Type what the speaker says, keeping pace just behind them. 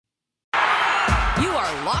You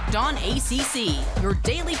are Locked On ACC, your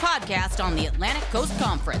daily podcast on the Atlantic Coast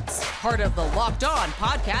Conference. Part of the Locked On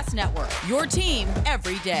Podcast Network, your team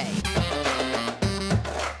every day.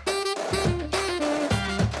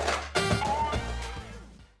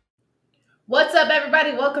 What's up,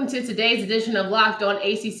 everybody? Welcome to today's edition of Locked On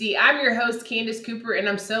ACC. I'm your host, Candace Cooper, and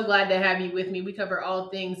I'm so glad to have you with me. We cover all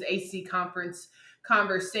things ACC Conference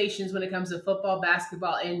conversations when it comes to football,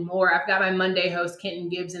 basketball, and more. I've got my Monday host, Kenton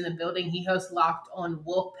Gibbs, in the building. He hosts Locked On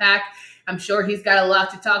Wolfpack. I'm sure he's got a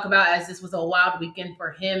lot to talk about, as this was a wild weekend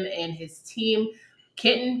for him and his team.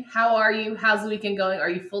 Kenton, how are you? How's the weekend going? Are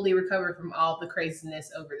you fully recovered from all the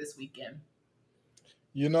craziness over this weekend?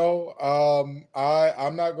 You know,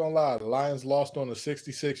 I'm not going to lie. The Lions lost on a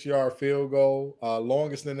 66-yard field goal,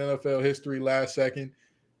 longest in NFL history last second.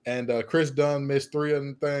 And Chris Dunn missed 3 of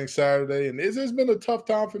them things Saturday. And it's been a tough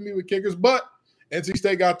time for me with kickers. But NC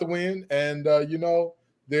State got the win. And,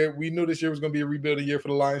 we knew this year was going to be a rebuilding year for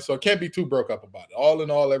the Lions. So I can't be too broke up about it. All in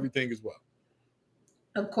all, everything is well.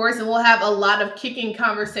 Of course, and we'll have a lot of kicking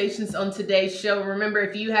conversations on today's show. Remember,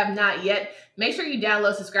 if you have not yet, make sure you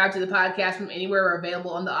download, subscribe to the podcast from anywhere we're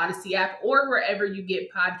available on the Odyssey app or wherever you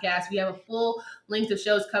get podcasts. We have a full length of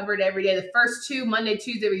shows covered every day. The first 2, Monday,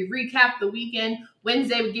 Tuesday, we recap the weekend.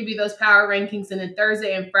 Wednesday, we give you those power rankings. And then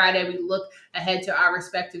Thursday and Friday, we look ahead to our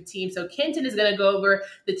respective teams. So Kenton is going to go over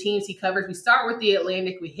the teams he covers. We start with the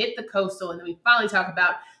Atlantic, we hit the Coastal, and then we finally talk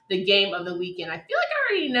about the game of the weekend. I feel like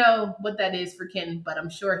I already know what that is for Ken, but I'm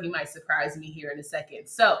sure he might surprise me here in a second.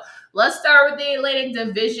 So let's start with the Atlantic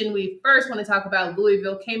Division. We first want to talk about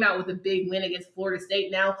Louisville. Came out with a big win against Florida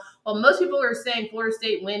State. Now, while most people are saying Florida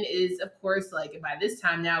State win is, of course, like by this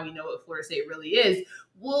time now we know what Florida State really is.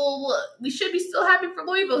 Well, we should be still happy for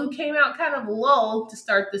Louisville, who came out kind of low to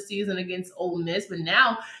start the season against Ole Miss, but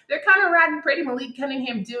now they're kind of riding pretty. Malik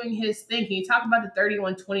Cunningham doing his thing. Can you talk about the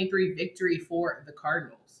 31-23 victory for the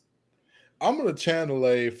Cardinals? I'm going to channel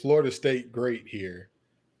a Florida State great here.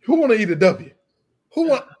 Who want to eat a W? Who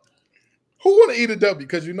want to eat a W?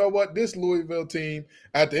 Because you know what? This Louisville team,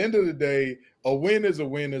 at the end of the day, a win is a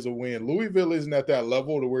win is a win. Louisville isn't at that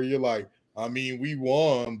level to where you're like, I mean, we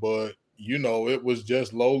won, but, it was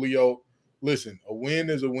just lowly. Listen, a win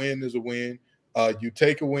is a win is a win. You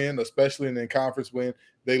take a win, especially in a conference win.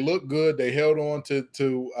 They look good. They held on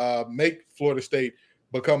to make Florida State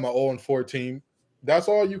become an 0-4 team. That's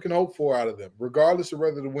all you can hope for out of them, regardless of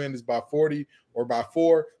whether the win is by 40 or by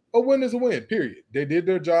 4. A win is a win, period. They did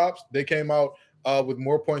their jobs. They came out with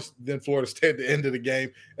more points than Florida State at the end of the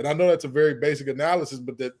game. And I know that's a very basic analysis,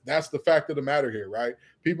 but that's the fact of the matter here, right?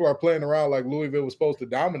 People are playing around like Louisville was supposed to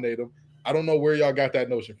dominate them. I don't know where y'all got that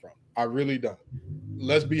notion from. I really don't.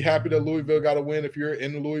 Let's be happy that Louisville got a win if you're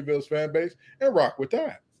in the Louisville's fan base and rock with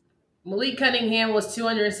that. Malik Cunningham was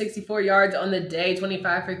 264 yards on the day,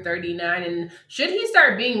 25 for 39. And should he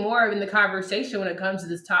start being more in the conversation when it comes to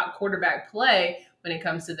this top quarterback play when it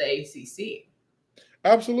comes to the ACC?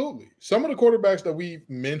 Absolutely. Some of the quarterbacks that we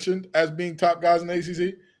mentioned as being top guys in the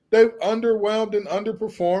ACC, they've underwhelmed and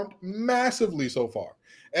underperformed massively so far.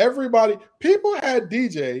 People had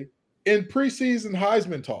DJ in preseason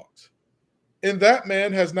Heisman talks. And that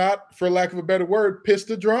man has not, for lack of a better word, pissed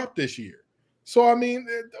a drop this year. So, I mean,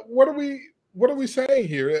 what are we saying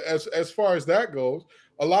here as far as that goes?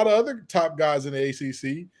 A lot of other top guys in the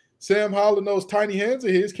ACC, Sam Howell and those tiny hands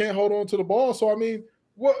of his can't hold on to the ball. So, I mean,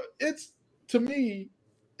 it's to me,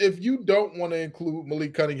 if you don't want to include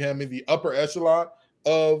Malik Cunningham in the upper echelon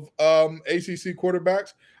of ACC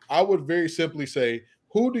quarterbacks, I would very simply say,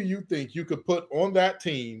 who do you think you could put on that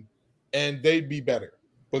team and they'd be better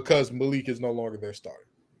because Malik is no longer their starter?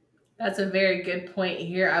 That's a very good point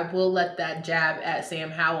here. I will let that jab at Sam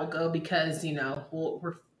Howell go because,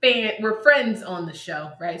 we're friends on the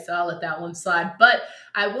show, right? So I'll let that one slide. But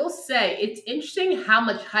I will say it's interesting how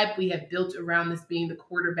much hype we have built around this being the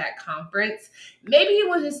quarterback conference. Maybe it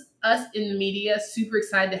was just us in the media super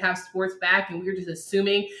excited to have sports back, and we were just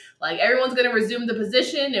assuming like everyone's going to resume the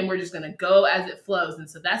position and we're just going to go as it flows. And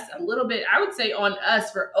so that's a little bit, I would say, on us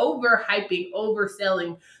for overhyping,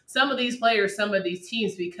 overselling some of these players, some of these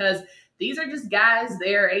teams, because these are just guys,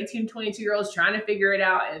 they're 18, 22-year-olds trying to figure it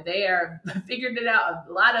out, and they are figured it out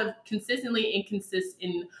a lot of consistently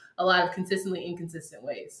inconsistent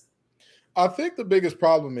ways. I think the biggest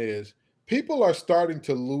problem is people are starting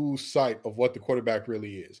to lose sight of what the quarterback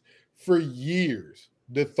really is. For years,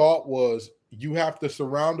 the thought was you have to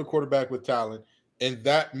surround the quarterback with talent, and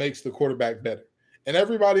that makes the quarterback better. And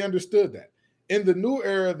everybody understood that. In the new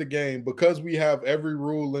era of the game, because we have every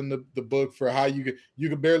rule in the book for how you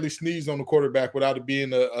can barely sneeze on the quarterback without it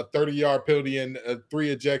being a 30-yard penalty and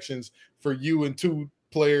 3 ejections for you and 2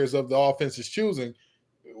 players of the offense's choosing,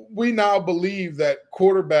 we now believe that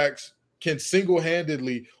quarterbacks can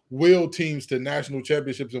single-handedly will teams to national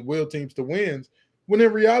championships and will teams to wins, when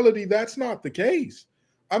in reality, that's not the case.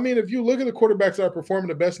 I mean, if you look at the quarterbacks that are performing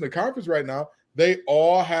the best in the conference right now, they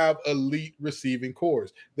all have elite receiving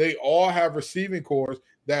cores. They all have receiving cores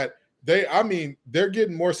that they're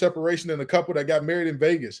getting more separation than a couple that got married in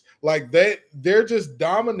Vegas. Like they're just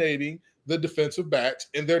dominating the defensive backs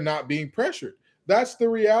and they're not being pressured. That's the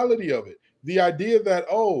reality of it. The idea that,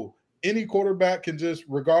 any quarterback can just,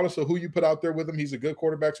 regardless of who you put out there with him, he's a good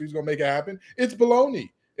quarterback, so he's going to make it happen. It's baloney.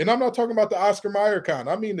 And I'm not talking about the Oscar Mayer kind.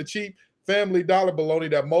 I mean the cheap Family Dollar baloney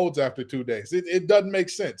that molds after 2 days. It doesn't make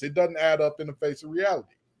sense. It doesn't add up in the face of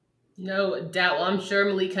reality. No doubt. Well, I'm sure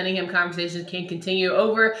Malik Cunningham conversations can continue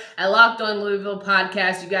over at Locked On Louisville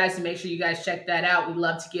podcast. You guys, to make sure you guys check that out. We'd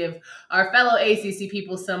love to give our fellow ACC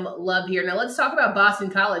people some love here. Now, let's talk about Boston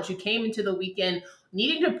College, who came into the weekend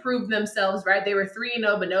needing to prove themselves, right? They were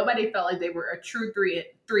 3-0, but nobody felt like they were a true 3-0.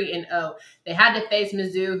 They had to face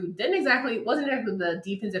Mizzou, who wasn't exactly the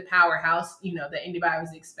defensive powerhouse, that anybody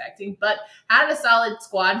was expecting, but had a solid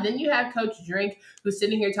squad. Then you have Coach Drink, who's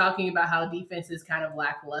sitting here talking about how defense is kind of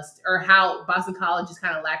lackluster, or how Boston College is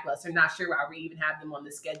kind of lackluster. Not sure why we even have them on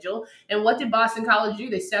the schedule. And what did Boston College do?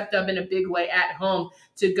 They stepped up in a big way at home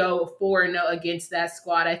to go 4-0 against that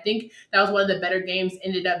squad. I think that was one of the better games,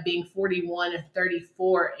 ended up being 41-34.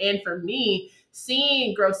 And for me,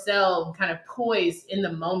 seeing Grosel kind of poised in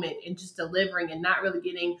the moment and just delivering and not really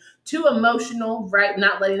getting too emotional, right?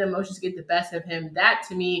 Not letting emotions get the best of him. That,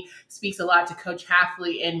 to me, speaks a lot to Coach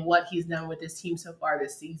Hafley and what he's done with his team so far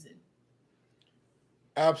this season.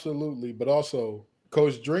 Absolutely. But also,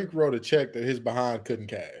 Coach Drink wrote a check that his behind couldn't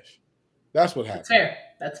cash. That's what happened.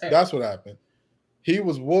 That's fair. That's what happened. He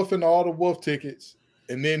was wolfing all the wolf tickets,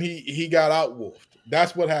 and then he got out-wolfed.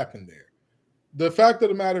 That's what happened there. The fact of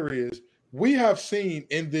the matter is, we have seen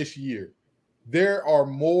in this year, there's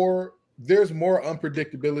more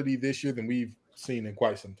unpredictability this year than we've seen in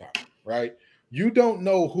quite some time, right? You don't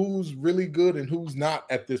know who's really good and who's not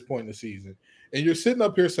at this point in the season. And you're sitting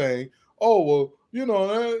up here saying, I don't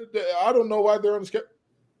know why they're on the schedule.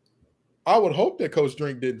 I would hope that Coach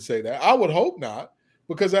Drink didn't say that. I would hope not,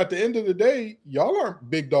 because at the end of the day, y'all aren't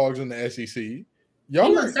big dogs in the SEC. He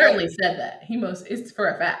most certainly said that. It's for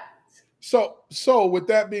a fact. So with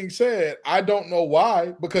that being said, I don't know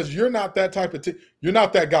why, because you're not that type of you're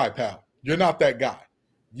not that guy, pal. You're not that guy.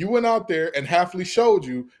 You went out there and Hafley showed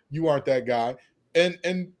you aren't that guy. And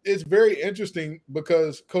it's very interesting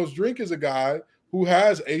because Coach Drink is a guy who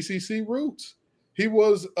has ACC roots. He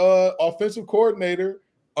was offensive coordinator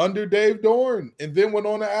under Dave Dorn and then went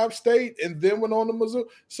on to App State and then went on to Mizzou.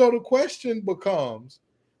 So the question becomes,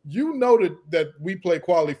 that we play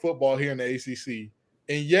quality football here in the ACC,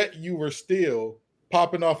 and yet you were still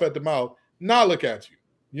popping off at the mouth. Now look at you.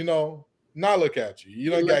 Now look at you.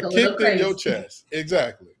 You got kicked in your chest.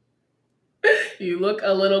 Exactly. You look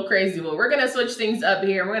a little crazy. Well, we're going to switch things up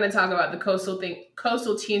here. We're going to talk about the coastal teams.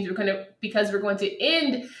 Because we're going to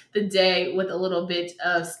end the day with a little bit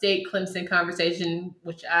of State Clemson conversation,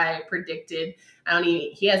 which I predicted.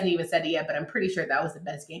 He hasn't even said it yet, but I'm pretty sure that was the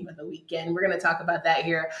best game of the weekend. We're going to talk about that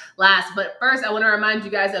here last. But first, I want to remind you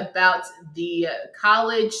guys about the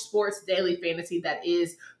college sports daily fantasy that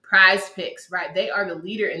is Prize Picks, right? They are the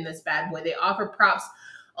leader in this bad boy. They offer props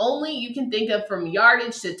only you can think of, from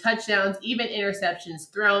yardage to touchdowns, even interceptions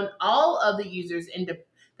thrown. All of the users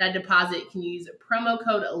that deposit can use promo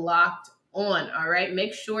code LOCKED ON. All right.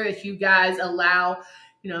 Make sure that you guys allow,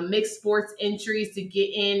 mixed sports entries to get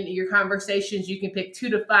in your conversations. You can pick 2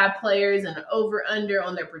 to 5 players and an over under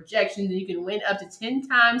on their projections, and you can win up to 10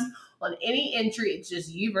 times on any entry. It's just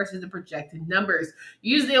you versus the projected numbers.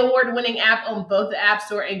 Use the award-winning app on both the App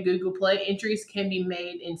Store and Google Play. Entries can be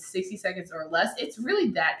made in 60 seconds or less. It's really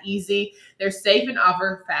that easy. They're safe and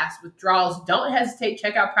offer fast withdrawals. Don't hesitate.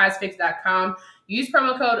 Check out prizepicks.com. Use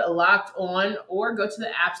promo code LOCKEDON or go to the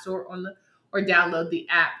App Store or download the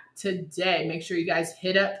app today. Make sure you guys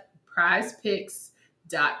hit up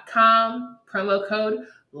prizepicks.com. Promo code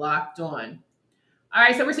LOCKEDON. All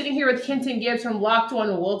right, so we're sitting here with Kenton Gibbs from Locked On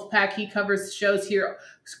Wolfpack. He covers shows here.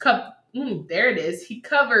 There it is. He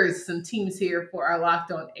covers some teams here for our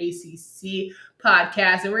Locked On ACC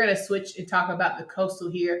podcast. And we're going to switch and talk about the Coastal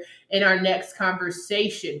here in our next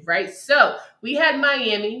conversation, right? So we had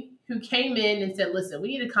Miami, who came in and said, listen,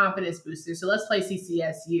 we need a confidence booster, so let's play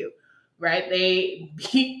CCSU, right? They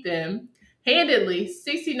beat them handedly,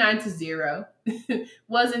 69-0.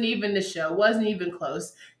 Wasn't even the show, wasn't even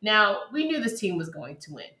close. Now, we knew this team was going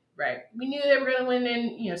to win, right? We knew they were going to win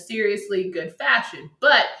in, seriously good fashion.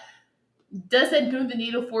 But does that move the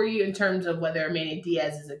needle for you in terms of whether Manny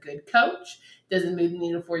Diaz is a good coach? doesn't move the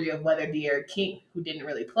needle for you of whether D'Eriq King, who didn't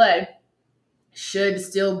really play, should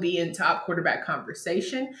still be in top quarterback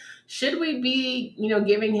conversation. Should we be,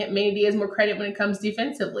 giving him Manny Diaz more credit when it comes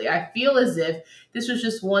defensively? I feel as if this was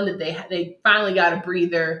just one that they finally got a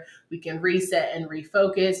breather. We can reset and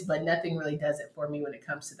refocus, but nothing really does it for me when it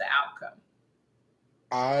comes to the outcome.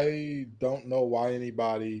 I don't know why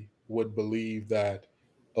anybody would believe that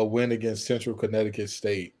a win against Central Connecticut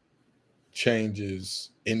State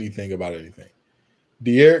changes anything about anything.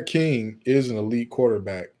 D'Eriq King is an elite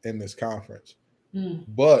quarterback in this conference.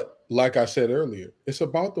 But like I said earlier, it's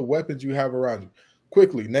about the weapons you have around you.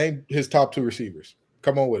 Quickly, name his top 2 receivers.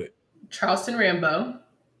 Come on with it. Charleston Rambo.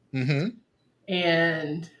 Mm-hmm.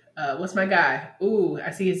 And what's my guy? Ooh,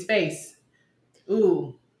 I see his face.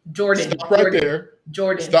 Ooh, Jordan. Stop right there.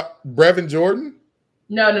 Jordan. Stop. Brevin Jordan?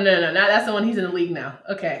 No. That's the one. He's in the league now.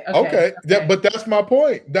 Okay. Yeah, but that's my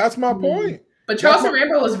point. That's my point. But Charleston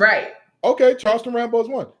Rambo was right. Okay, Charleston Rambo is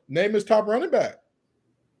one. Name his top running back.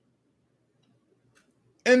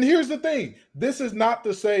 And here's the thing. This is not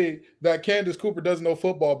to say that Candace Cooper doesn't know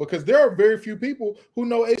football, because there are very few people who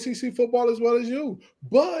know ACC football as well as you.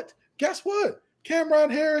 But guess what?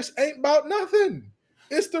 Cameron Harris ain't about nothing.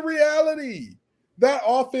 It's the reality. That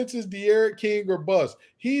offense is D'Eriq King or bust.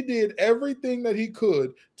 He did everything that he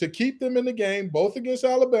could to keep them in the game, both against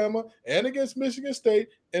Alabama and against Michigan State.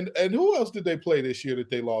 And who else did they play this year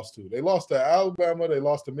that they lost to? They lost to Alabama, they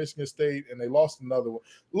lost to Michigan State, and they lost another one.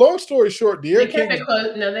 Long story short, D'Eriq King. They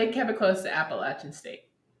kept it close to Appalachian State.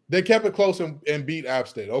 They kept it close and beat App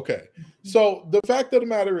State. Okay. So the fact of the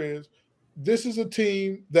matter is, this is a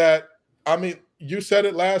team that, you said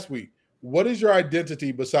it last week. What is your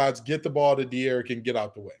identity besides get the ball to D'Eriq and get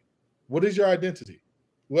out the way? What is your identity?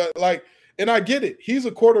 Well, and I get it. He's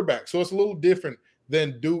a quarterback, so it's a little different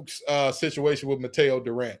than Duke's situation with Mateo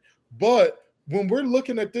Durant. But when we're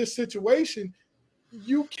looking at this situation,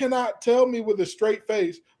 you cannot tell me with a straight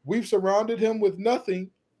face, we've surrounded him with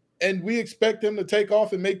nothing, and we expect him to take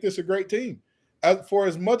off and make this a great team. For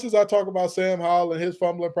as much as I talk about Sam Howell and his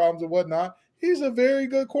fumbling problems and whatnot, he's a very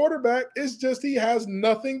good quarterback. It's just he has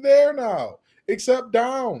nothing there now except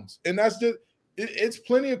Downs. And that's just it's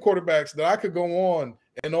plenty of quarterbacks that I could go on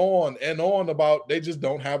and on and on about. They just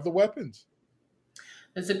don't have the weapons.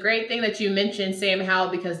 It's a great thing that you mentioned Sam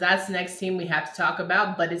Howell, because that's the next team we have to talk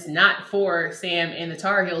about. But it's not for Sam and the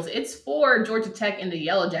Tar Heels. It's for Georgia Tech and the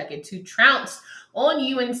Yellow Jackets, who trounced on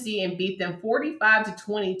UNC and beat them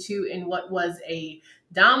 45-22 in what was a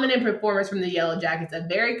dominant performance from the Yellow Jackets, a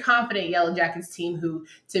very confident Yellow Jackets team who,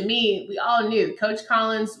 to me, we all knew Coach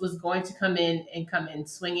Collins was going to come in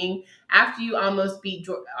swinging. After you almost beat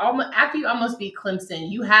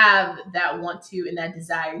Clemson, you have that want to and that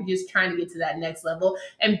desire. You're just trying to get to that next level,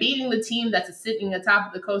 and beating the team that's sitting atop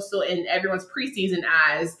of the Coastal in everyone's preseason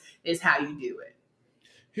eyes is how you do it.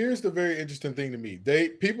 Here's the very interesting thing to me.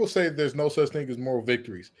 People say there's no such thing as moral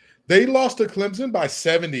victories. They lost to Clemson by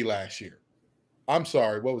 70 last year. I'm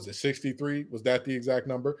sorry, what was it, 63? Was that the exact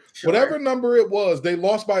number? Sure. Whatever number it was, they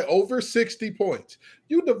lost by over 60 points.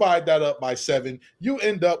 You divide that up by 7, you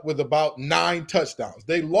end up with about 9 touchdowns.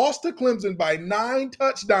 They lost to Clemson by 9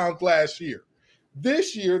 touchdowns last year.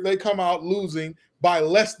 This year, they come out losing by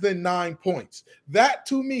less than 9 points. That,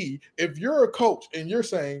 to me, if you're a coach and you're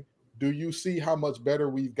saying, do you see how much better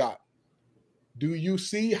we've got? Do you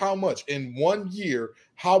see how much in 1 year,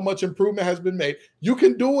 how much improvement has been made? You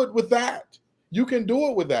can do it with that. You can do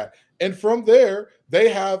it with that. And from there, they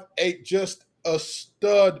have just a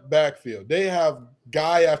stud backfield. They have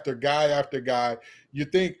guy after guy after guy. You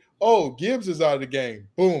think, oh, Gibbs is out of the game.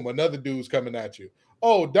 Boom, another dude's coming at you.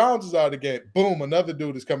 Oh, Downs is out of the game. Boom, another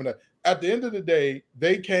dude is coming at. At the end of the day,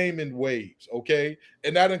 they came in waves, okay?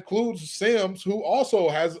 And that includes Sims, who also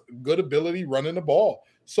has good ability running the ball.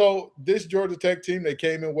 So this Georgia Tech team, they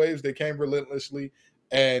came in waves. They came relentlessly.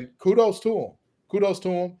 And kudos to them. Kudos to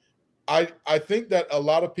them. I think that a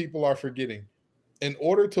lot of people are forgetting, in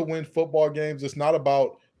order to win football games, it's not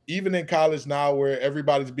about, even in college now where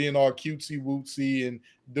everybody's being all cutesy-wootsy and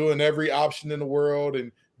doing every option in the world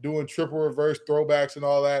and doing triple reverse throwbacks and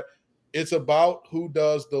all that. It's about who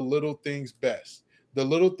does the little things best. The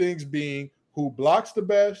little things being who blocks the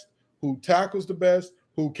best, who tackles the best,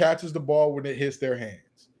 who catches the ball when it hits their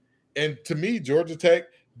hands. And to me, Georgia Tech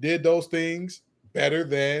did those things better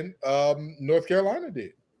than North Carolina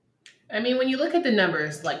did. I mean, when you look at the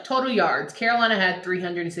numbers, like total yards, Carolina had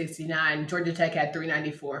 369, Georgia Tech had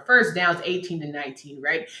 394. First downs, 18-19,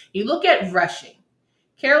 right? You look at rushing.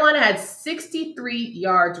 Carolina had 63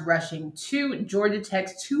 yards rushing to Georgia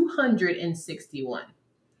Tech's 261.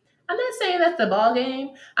 I'm not saying that's the ball game.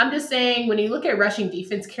 I'm just saying when you look at rushing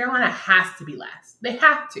defense, Carolina has to be last. They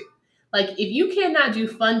have to. Like, if you cannot do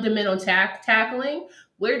fundamental tackling,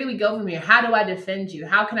 where do we go from here? How do I defend you?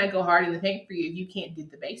 How can I go hard in the paint for you if you can't do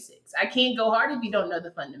the basics? I can't go hard if you don't know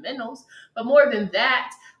the fundamentals. But more than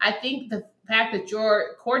that, I think the fact that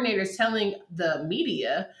your coordinator is telling the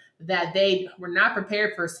media that they were not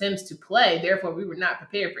prepared for Sims to play, therefore we were not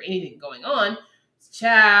prepared for anything going on,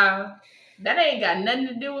 child, that ain't got nothing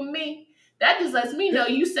to do with me. That just lets me know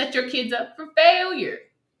you set your kids up for failure.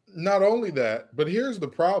 Not only that, but here's the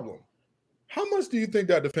problem. How much do you think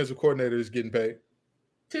that defensive coordinator is getting paid?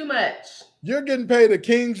 Too much. You're getting paid a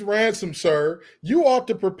king's ransom, sir. You ought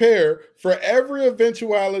to prepare for every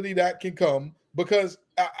eventuality that can come because,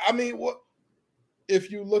 I mean, what if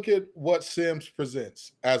you look at what Sims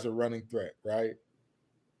presents as a running threat, right?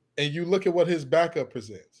 And you look at what his backup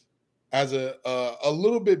presents as a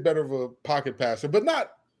little bit better of a pocket passer, but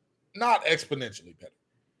not exponentially better.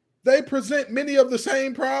 They present many of the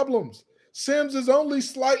same problems. Sims is only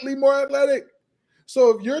slightly more athletic.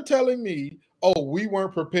 So if you're telling me, oh, we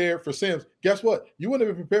weren't prepared for Sims, guess what? You wouldn't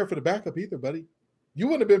have been prepared for the backup either, buddy. You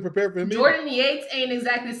wouldn't have been prepared for him. Jordan Yates ain't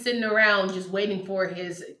exactly sitting around just waiting for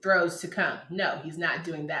his throws to come. No, he's not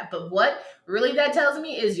doing that. But what really that tells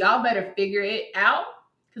me is y'all better figure it out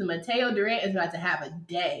because Mateo Durant is about to have a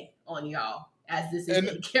day on y'all as this is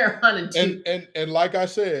in Carolina too. And like I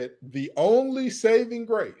said, the only saving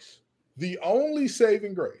grace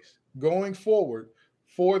going forward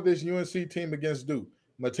for this UNC team against Duke,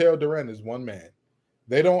 Mateo Durant is one man.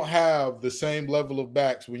 They don't have the same level of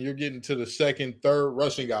backs when you're getting to the second, third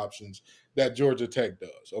rushing options that Georgia Tech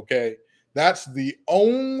does, okay? That's the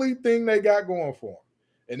only thing they got going for them.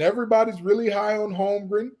 And everybody's really high on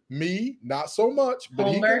Holmgren. Me, not so much. But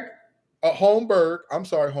Holmberg.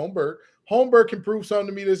 Holmberg can prove something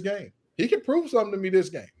to me this game. He can prove something to me this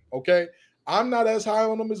game, okay? I'm not as high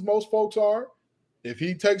on him as most folks are. If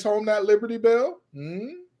he takes home that Liberty Bell,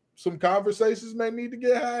 some conversations may need to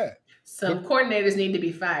get had. Some coordinators need to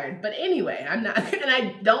be fired. But anyway, I'm not, and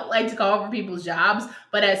I don't like to call for people's jobs,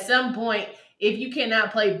 but at some point, if you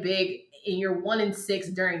cannot play big and you're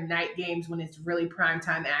 1-6 during night games when it's really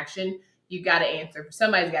primetime action, you got to answer.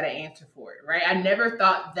 Somebody's got to answer for it, right? I never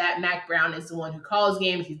thought that Mac Brown is the one who calls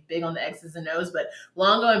games. He's big on the X's and O's, but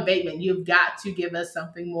Longo and Bateman, you've got to give us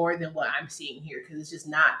something more than what I'm seeing here because it's just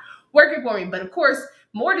not working for me. But of course,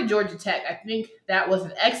 more to Georgia Tech. I think that was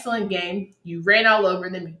an excellent game. You ran all over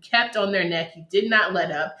them. You kept on their neck. You did not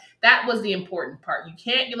let up. That was the important part. You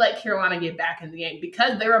can't let Carolina get back in the game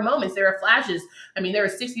because there were moments, there were flashes. I mean, there were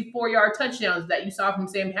 64-yard touchdowns that you saw from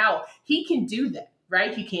Sam Howell. He can do that,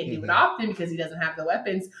 right? He can't do it often because he doesn't have the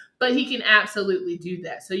weapons, but he can absolutely do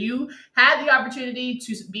that. So you had the opportunity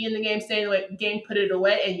to be in the game, stay in the game, put it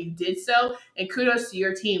away, and you did so. And kudos to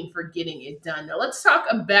your team for getting it done. Now let's talk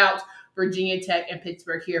about Virginia Tech and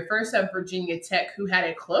Pittsburgh here. First up, Virginia Tech, who had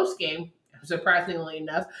a close game, surprisingly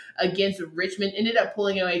enough, against Richmond, ended up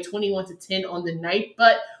pulling away 21-10 on the night.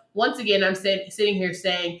 But once again, I'm sitting here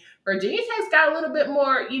saying Virginia Tech's got a little bit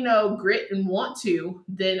more, grit and want to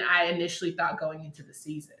than I initially thought going into the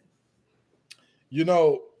season.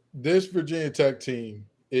 This Virginia Tech team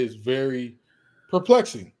is very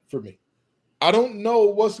perplexing for me. I don't know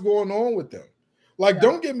what's going on with them.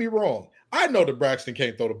 Don't get me wrong. I know that Braxton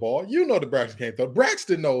can't throw the ball. You know that Braxton can't throw.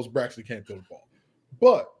 Braxton knows Braxton can't throw the ball.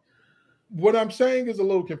 But what I'm saying is a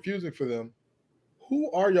little confusing for them. Who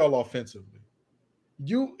are y'all offensively?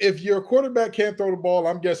 If your quarterback can't throw the ball,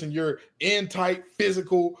 I'm guessing you're in tight,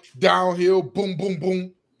 physical, downhill, boom, boom,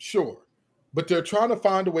 boom. Sure. But they're trying to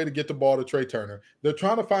find a way to get the ball to Trey Turner. They're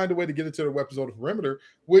trying to find a way to get it to the weapons on the perimeter,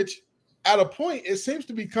 which at a point, it seems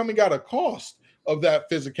to be coming at a cost of that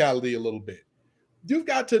physicality a little bit. You've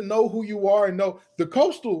got to know who you are and know the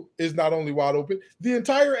Coastal is not only wide open, the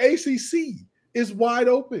entire ACC is wide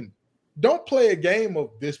open. Don't play a game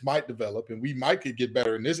of this might develop and we might could get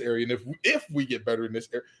better in this area. And if we get better in this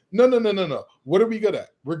area, no. What are we good at?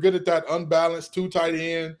 We're good at that unbalanced, too tight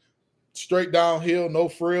end, straight downhill, no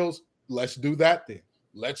frills. Let's do that then.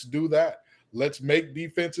 Let's do that. Let's make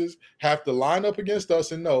defenses have to line up against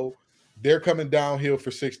us and know they're coming downhill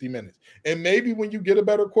for 60 minutes. And maybe when you get a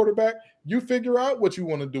better quarterback, you figure out what you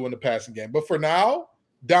want to do in the passing game. But for now,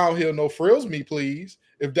 downhill, no frills me, please.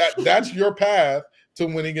 If that's your path to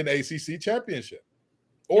winning an ACC championship,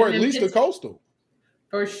 or at least a Coastal.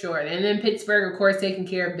 For sure. And then Pittsburgh, of course, taking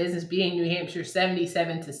care of business, beating New Hampshire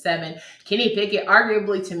 77-7. Kenny Pickett,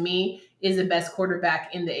 arguably to me, is the best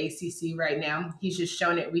quarterback in the ACC right now. He's just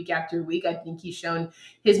shown it week after week. I think he's shown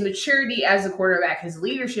his maturity as a quarterback, his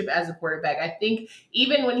leadership as a quarterback. I think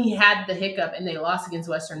even when he had the hiccup and they lost against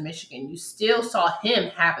Western Michigan, you still saw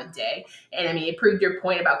him have a day. And I mean, it proved your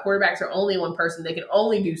point about quarterbacks are only one person. They can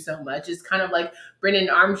only do so much. It's kind of like Brennan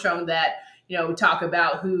Armstrong that, we talk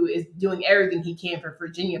about, who is doing everything he can for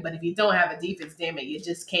Virginia. But if you don't have a defense, damn it, you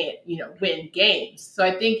just can't, win games. So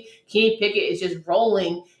I think Kenny Pickett is just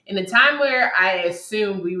rolling in a time where I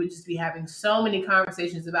assumed we would just be having so many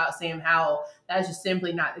conversations about Sam Howell. That's just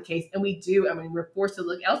simply not the case. And we do. I mean, we're forced to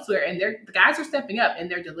look elsewhere, and the guys are stepping up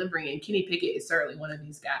and they're delivering. And Kenny Pickett is certainly one of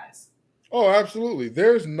these guys. Oh, absolutely.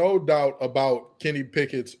 There's no doubt about Kenny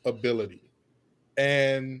Pickett's ability.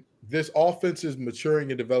 And this offense is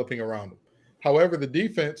maturing and developing around him. However, the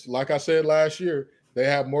defense, like I said last year, they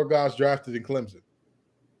have more guys drafted than Clemson.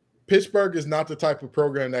 Pittsburgh is not the type of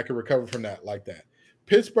program that can recover from that like that.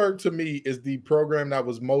 Pittsburgh, to me, is the program that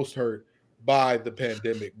was most hurt by the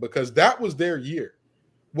pandemic because that was their year.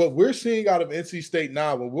 What we're seeing out of NC State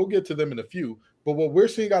now, and we'll get to them in a few, but what we're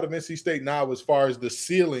seeing out of NC State now as far as the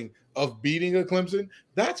ceiling of beating a Clemson,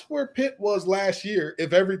 that's where Pitt was last year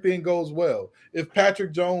if everything goes well. If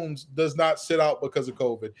Patrick Jones does not sit out because of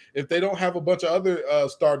COVID, if they don't have a bunch of other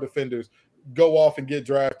star defenders go off and get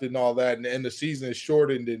drafted and all that, and the season is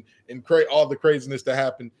shortened and create all the craziness that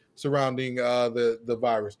happened surrounding the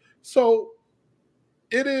virus. So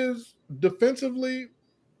it is defensively,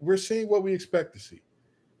 we're seeing what we expect to see.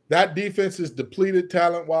 That defense is depleted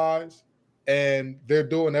talent-wise, and they're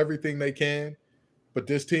doing everything they can. But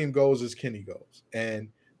this team goes as Kenny goes. And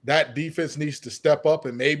that defense needs to step up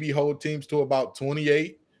and maybe hold teams to about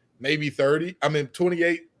 28, maybe 30.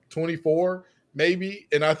 28, 24, maybe.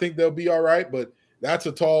 And I think they'll be all right. But that's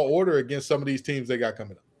a tall order against some of these teams they got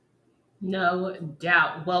coming up. No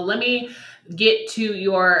doubt. Well, let me get to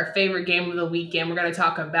your favorite game of the weekend. We're going to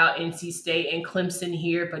talk about NC State and Clemson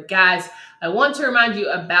here. But guys, I want to remind you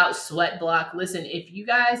about Sweat Block. Listen, if you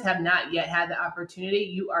guys have not yet had the opportunity,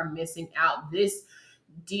 you are missing out. This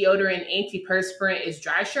deodorant antiperspirant is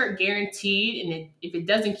dry shirt guaranteed. And if it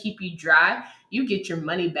doesn't keep you dry, you get your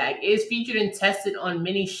money back. It is featured and tested on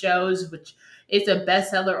many shows, which it's a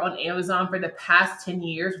bestseller on Amazon for the past 10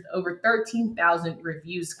 years with over 13,000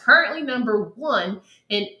 reviews. Currently number 1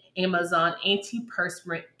 in Amazon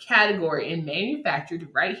antiperspirant category and manufactured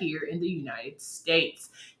right here in the United States.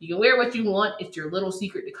 You can wear what you want. It's your little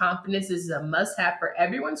secret to confidence. This is a must-have for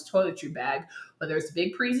everyone's toiletry bag. Whether it's a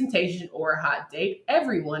big presentation or a hot date,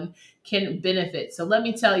 everyone can benefit. So let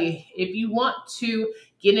me tell you, if you want to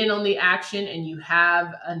get in on the action and you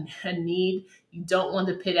have a need, you don't want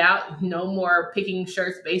to pit out, no more picking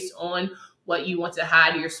shirts based on what you want to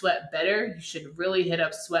hide your sweat better, you should really hit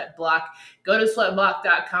up Sweat Block. Go to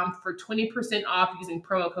sweatblock.com for 20% off using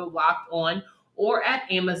promo code LOCKEDON or at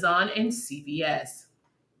Amazon and CVS.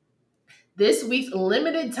 This week's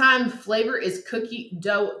limited time flavor is cookie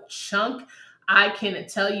dough chunk. I can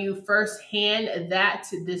tell you firsthand that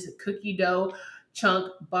this cookie dough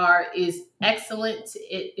chunk bar is excellent.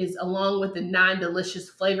 It is, along with the 9 delicious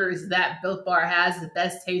flavors that Built Bar has, the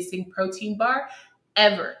best tasting protein bar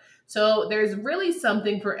ever. So there's really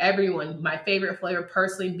something for everyone. My favorite flavor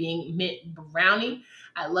personally being mint brownie.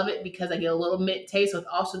 I love it because I get a little mint taste with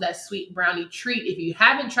also that sweet brownie treat. If you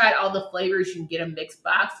haven't tried all the flavors, you can get a mixed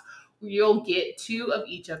box where you'll get 2 of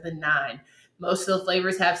each of the 9. Most of the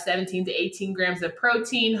flavors have 17 to 18 grams of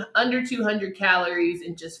protein, under 200 calories,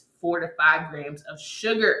 and just 4 to 5 grams of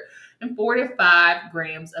sugar, and 4 to 5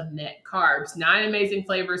 grams of net carbs. 9 amazing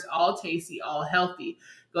flavors, all tasty, all healthy.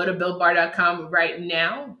 Go to BuiltBar.com right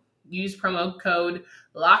now. Use promo code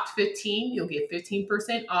LOCKED15. You'll get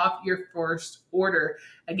 15% off your first order.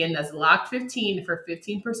 Again, that's LOCKED15 for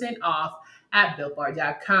 15% off at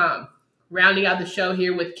BuiltBar.com. Rounding out the show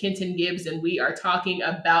here with Kenton Gibbs, and we are talking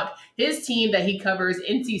about his team that he covers,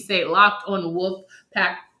 NC State, Locked on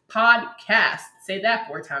Wolfpack Podcast. Say that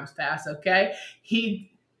 4 times fast, okay?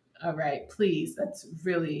 All right, please. That's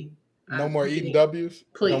really... No more eating W's?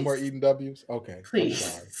 Please. No more eating W's? Okay.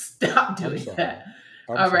 Please stop doing that.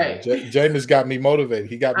 All right. Jameis got me motivated.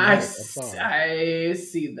 He got me hyped. I'm sorry. I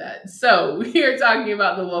see that. So we are talking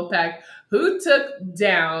about the Wolfpack, who took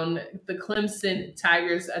down the Clemson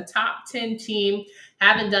Tigers, a top 10 team.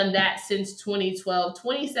 Haven't done that since 2012,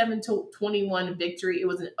 27-21 victory. It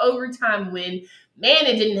was an overtime win. Man,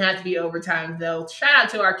 it didn't have to be overtime, though. Shout out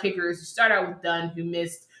to our kickers. Start out with Dunn, who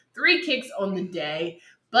missed 3 kicks on the day.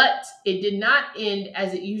 But it did not end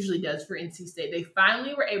as it usually does for NC State. They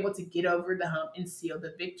finally were able to get over the hump and seal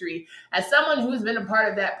the victory. As someone who has been a part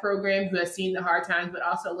of that program, who has seen the hard times, but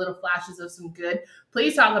also little flashes of some good,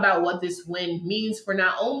 please talk about what this win means for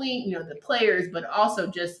not only, the players, but also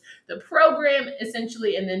just the program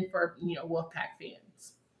essentially, and then for, Wolfpack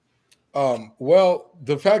fans. Well,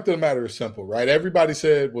 the fact of the matter is simple, right? Everybody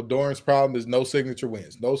said, well, Doran's problem is no signature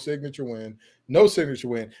wins, no signature win, no signature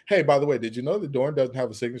win. Hey, by the way, did you know that Doran doesn't have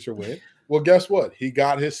a signature win? Well, guess what? He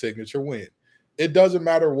got his signature win. It doesn't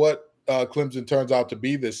matter what Clemson turns out to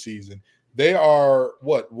be this season. They are,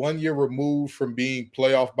 1 year removed from being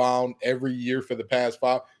playoff bound every year for the past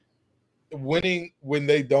 5. Winning when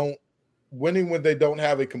they don't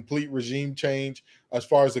have a complete regime change as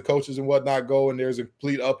far as the coaches and whatnot go, and there's a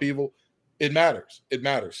complete upheaval. It matters.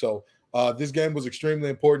 So this game was extremely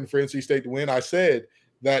important for NC State to win. I said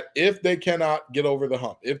that if they cannot get over the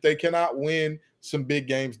hump, if they cannot win some big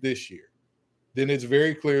games this year, then it's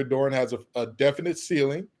very clear Doran has a definite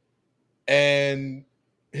ceiling, and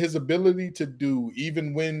his ability to do,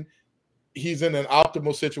 even when he's in an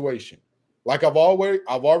optimal situation. Like I've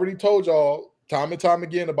already told y'all time and time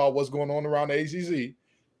again about what's going on around the ACC.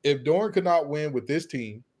 If Doran could not win with this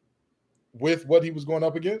team, with what he was going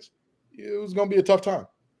up against, it was going to be a tough time.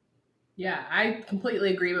 Yeah, I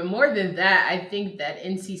completely agree. But more than that, I think that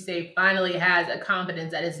NC State finally has a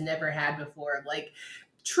confidence that it's never had before. Like,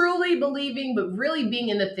 truly believing, but really being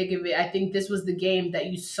in the thick of it. I think this was the game that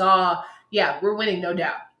you saw, we're winning, no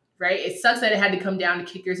doubt, right? It sucks that it had to come down to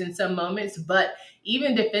kickers in some moments, but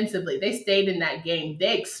even defensively, they stayed in that game.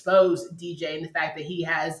 They exposed DJ and the fact that he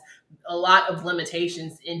has a lot of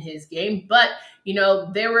limitations in his game. But,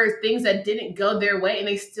 there were things that didn't go their way, and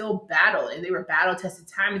they still battled, and they were battle tested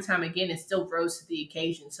time and time again and still rose to the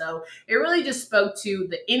occasion. So it really just spoke to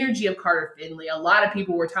the energy of Carter Finley. A lot of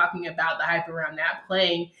people were talking about the hype around that.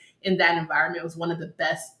 Playing in that environment was one of the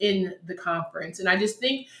best in the conference. And I just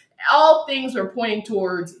think all things were pointing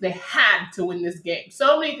towards they had to win this game.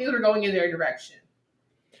 So many things were going in their direction.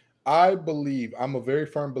 I'm a very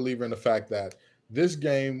firm believer in the fact that this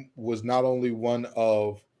game was not only one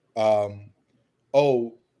of,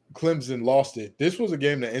 Clemson lost it. This was a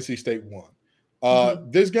game that NC State won.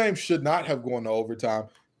 This game should not have gone to overtime,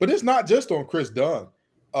 but it's not just on Chris Dunn.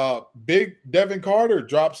 Big Devin Carter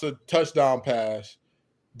drops a touchdown pass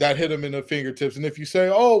that hit him in the fingertips. And if you say,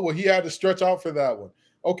 he had to stretch out for that one.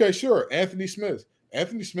 Okay, sure. Anthony Smith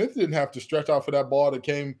didn't have to stretch out for that ball that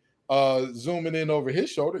came zooming in over his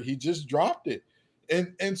shoulder. He just dropped it.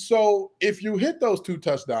 And so if you hit those 2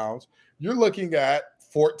 touchdowns, you're looking at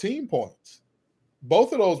 14 points.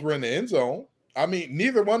 Both of those were in the end zone. I mean,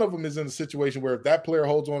 neither one of them is in a situation where if that player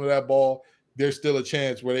holds on to that ball, there's still a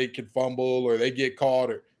chance where they could fumble or they get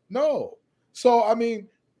caught. No. So, I mean,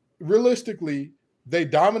 realistically, they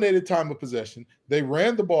dominated time of possession. They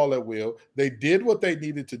ran the ball at will. They did what they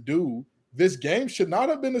needed to do. This game should not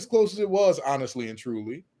have been as close as it was, honestly and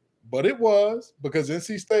truly. But it was, because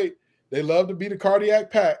NC State, they love to be the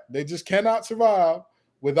cardiac pack. They just cannot survive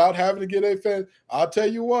without having to get a fan. I'll tell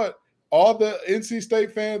you what, all the NC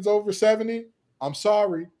State fans over 70, I'm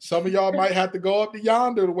sorry. Some of y'all might have to go up to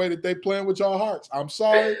yonder the way that they playing with y'all hearts. I'm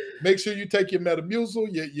sorry. Make sure you take your Metamucil,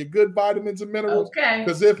 your good vitamins and minerals. Okay.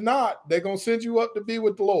 Because if not, they're going to send you up to be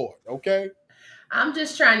with the Lord, okay? I'm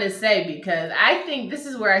just trying to say, because I think this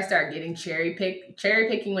is where I start getting cherry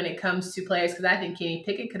picking when it comes to players, because I think Kenny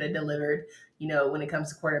Pickett could have delivered, when it comes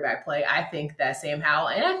to quarterback play. I think that Sam Howell,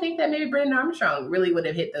 and I think that maybe Brendan Armstrong really would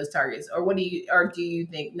have hit those targets. Or do you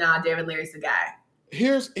think, Devin Leary's the guy?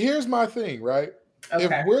 Here's my thing, right? Okay.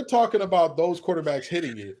 If we're talking about those quarterbacks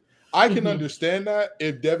hitting it, I can understand that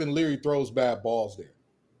if Devin Leary throws bad balls there.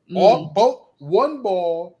 One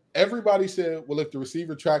ball, everybody said, well, if the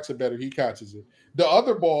receiver tracks it better, he catches it. The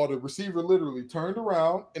other ball, the receiver literally turned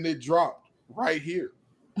around and it dropped right here.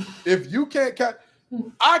 If you can't catch,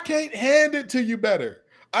 I can't hand it to you better.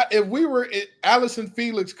 Allison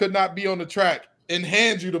Felix could not be on the track and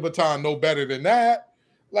hand you the baton no better than that.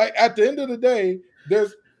 Like, at the end of the day,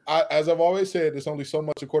 as I've always said, there's only so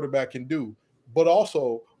much a quarterback can do. But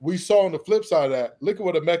also, we saw on the flip side of that, look at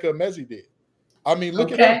what Emeka Emezi did. I mean,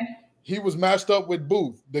 look at him. He was matched up with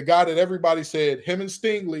Booth, the guy that everybody said, him and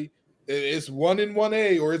Stingley, it's 1 in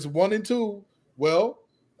 1A or it's 1 in 2. Well,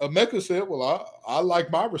 Emeka said, well, I like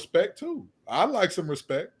my respect too. I like some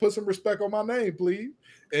respect. Put some respect on my name, please.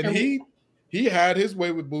 And he had his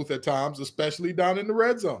way with Booth at times, especially down in the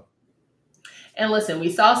red zone. And listen,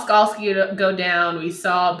 we saw Skalski go down. We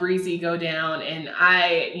saw Breezy go down. And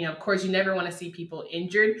of course, you never want to see people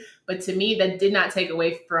injured. But to me, that did not take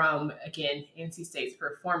away from, again, NC State's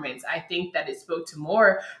performance. I think that it spoke to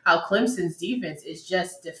more how Clemson's defense is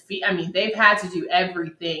just they've had to do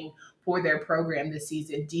everything for their program this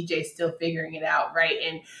season. DJ's still figuring it out, right?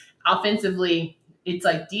 And offensively, it's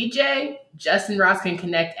like DJ, Justin Ross can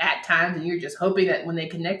connect at times, and you're just hoping that when they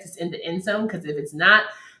connect, it's in the end zone, because if it's not,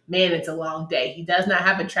 man, it's a long day. He does not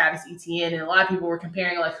have a Travis Etienne, and a lot of people were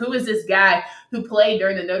comparing, like, who is this guy who played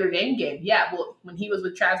during the Notre Dame game? Yeah, well, when he was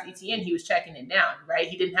with Travis Etienne, he was checking it down, right?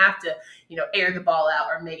 He didn't have to, air the ball out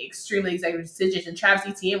or make extremely executive decisions, and Travis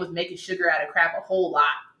Etienne was making sugar out of crap a whole lot,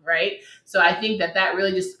 right? So I think that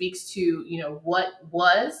really just speaks to, what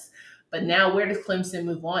was. But now where does Clemson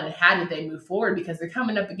move on, and how did they move forward? Because they're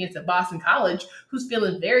coming up against a Boston College who's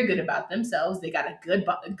feeling very good about themselves. They got a good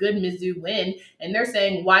Mizzou win, and they're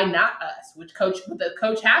saying, why not us? With Coach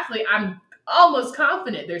Hafley, I'm almost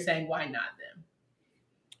confident they're saying, why not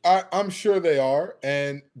them? I'm sure they are,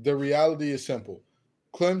 and the reality is simple.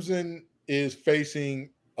 Clemson is facing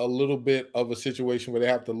a little bit of a situation where they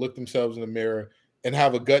have to look themselves in the mirror and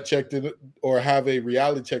have a gut check or have a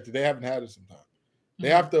reality check that they haven't had in some time. They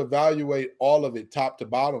have to evaluate all of it top to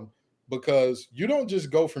bottom, because you don't just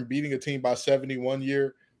go from beating a team by 71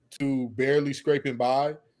 year to barely scraping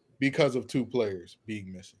by because of two players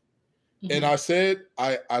being missing. Mm-hmm. And I said,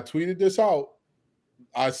 I tweeted this out.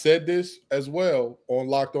 I said this as well on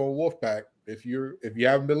Locked On Wolfpack. If you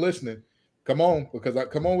haven't been listening, come on, because I'm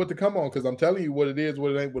telling you what it is,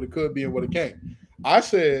 what it ain't, what it could be, and what it can't. I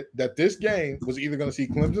said that this game was either going to see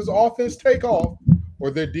Clemson's offense take off, or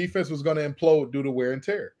their defense was going to implode due to wear and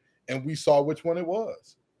tear. And we saw which one it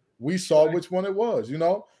was. And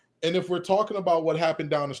if we're talking about what happened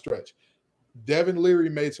down the stretch, Devin Leary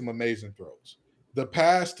made some amazing throws. The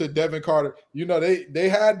pass to Devin Carter, they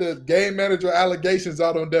had the game manager allegations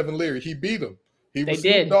out on Devin Leary. He beat him. He was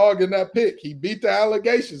Snoop Dogg in that pick. He beat the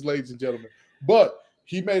allegations, ladies and gentlemen. But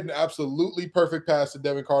he made an absolutely perfect pass to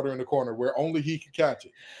Devin Carter in the corner where only he could catch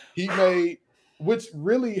it. Which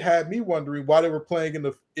really had me wondering why they were playing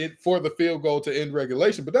for the field goal to end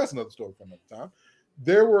regulation, but that's another story for another time.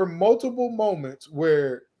 There were multiple moments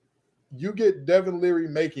where you get Devin Leary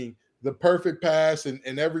making the perfect pass and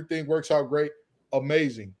everything works out great.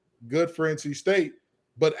 Amazing. Good for NC State.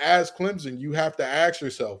 But as Clemson, you have to ask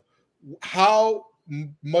yourself, how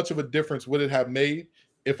much of a difference would it have made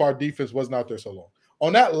if our defense wasn't out there so long?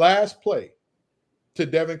 On that last play to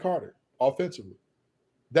Devin Carter, offensively,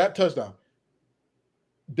 that touchdown,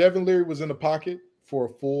 Devin Leary was in the pocket for a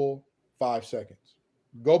full 5 seconds.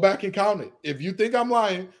 Go back and count it. If you think I'm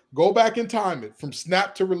lying, go back and time it from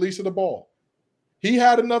snap to release of the ball. He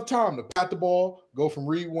had enough time to pat the ball, go from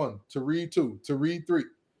read 1 to read 2 to read 3.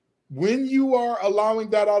 When you are allowing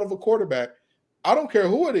that out of a quarterback, I don't care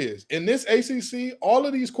who it is. In this ACC, all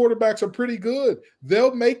of these quarterbacks are pretty good.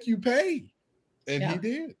 They'll make you pay. And he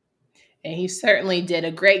did. And he certainly did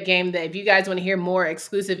a great game. That if you guys want to hear more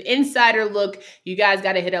exclusive insider look, you guys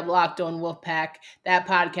got to hit up Locked On Wolfpack. That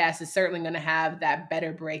podcast is certainly going to have that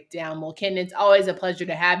better breakdown. Well, Ken, it's always a pleasure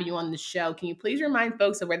to have you on the show. Can you please remind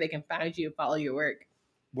folks of where they can find you and follow your work?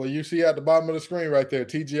 Well, you see at the bottom of the screen right there,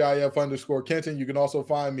 TGIF_Kenton. You can also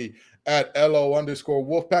find me at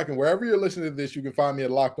LO_Wolfpack. And wherever you're listening to this, you can find me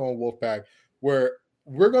at Locked On Wolfpack, where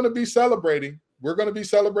we're going to be celebrating. We're going to be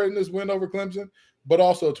celebrating this win over Clemson, but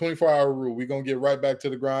also a 24-hour rule. We're going to get right back to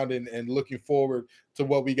the grind and looking forward to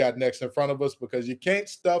what we got next in front of us, because you can't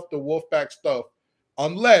stuff the Wolfpack stuff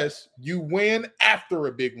unless you win after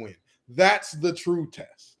a big win. That's the true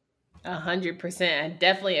test. 100%. I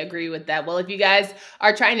definitely agree with that. Well, if you guys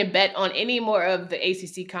are trying to bet on any more of the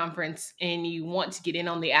ACC conference and you want to get in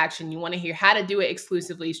on the action, you want to hear how to do it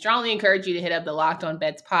exclusively, strongly encourage you to hit up the Locked On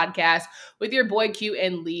Bets podcast with your boy Q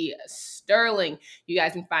and Lee Sterling. You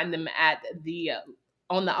guys can find them at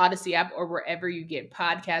on the Odyssey app or wherever you get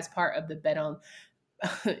podcasts, part of the Bet On.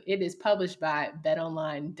 It is published by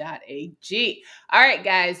betonline.ag. All right,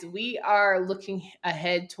 guys, we are looking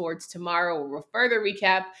ahead towards tomorrow. We'll further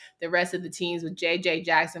recap the rest of the teams with JJ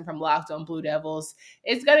Jackson from Locked On Blue Devils.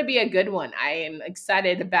 It's going to be a good one. I am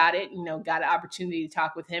excited about it. Got an opportunity to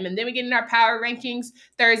talk with him. And then we get in our power rankings.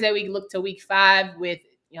 Thursday, we look to week 5 with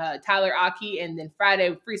Tyler Aki, and then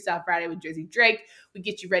Friday, Freestyle Friday with Jersey Drake. We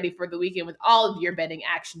get you ready for the weekend with all of your betting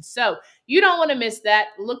action. So you don't want to miss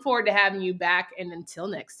that. Look forward to having you back, and until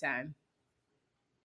next time.